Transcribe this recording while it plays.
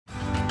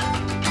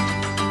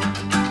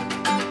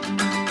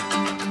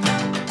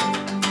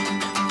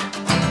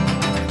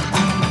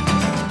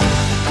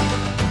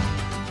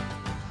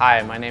Hi,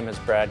 my name is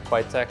Brad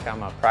Kwiatek.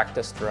 I'm a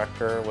practice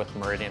director with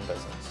Meridian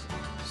Business.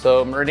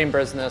 So Meridian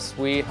Business,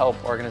 we help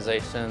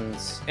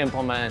organizations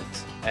implement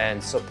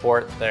and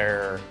support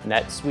their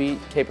NetSuite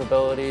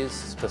capabilities,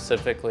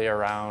 specifically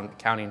around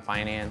accounting,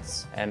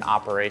 finance, and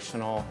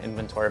operational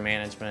inventory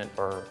management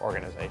for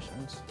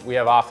organizations. We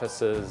have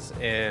offices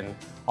in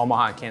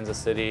Omaha and Kansas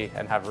City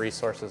and have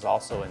resources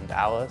also in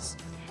Dallas.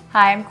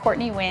 Hi, I'm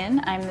Courtney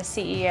Wynn. I'm the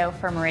CEO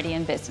for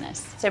Meridian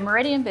Business. So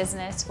Meridian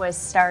Business was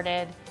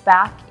started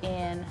back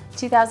in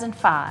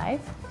 2005.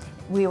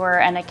 We were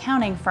an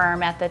accounting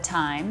firm at the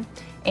time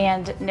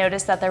and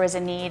noticed that there was a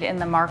need in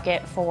the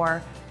market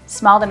for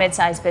small to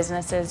mid-sized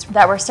businesses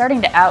that were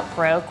starting to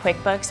outgrow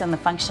QuickBooks and the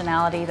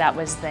functionality that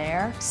was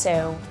there.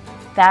 So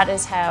that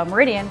is how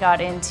Meridian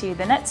got into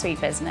the NetSuite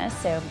business.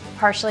 So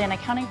partially an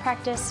accounting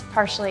practice,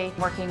 partially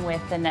working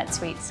with the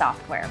NetSuite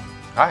software.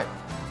 Hi,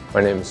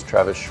 my name is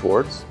Travis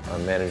Schwartz.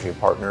 I'm managing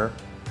partner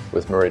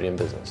with Meridian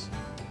Business.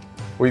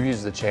 We've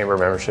used the chamber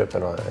membership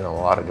in a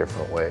lot of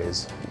different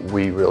ways.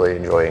 We really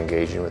enjoy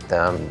engaging with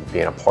them,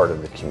 being a part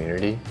of the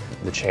community.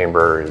 The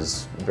chamber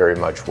is very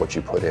much what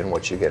you put in,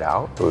 what you get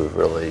out. We've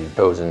really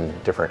chosen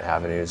different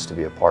avenues to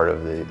be a part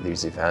of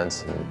these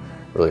events and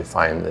really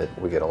find that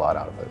we get a lot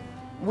out of it.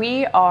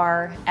 We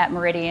are at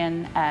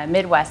Meridian a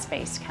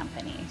Midwest-based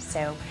company.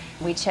 So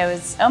we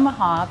chose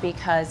Omaha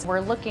because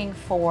we're looking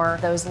for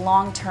those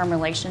long-term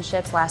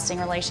relationships, lasting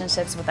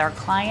relationships with our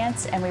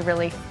clients, and we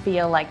really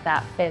feel like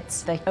that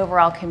fits the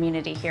overall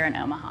community here in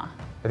Omaha.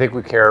 I think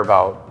we care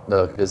about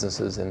the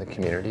businesses in the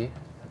community,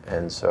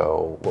 and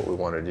so what we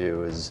want to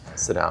do is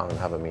sit down and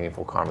have a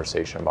meaningful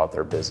conversation about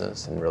their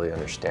business and really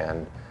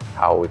understand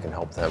how we can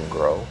help them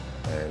grow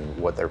and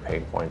what their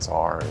pain points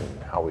are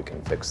and how we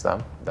can fix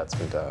them. That's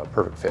been a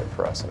perfect fit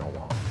for us in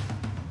Omaha.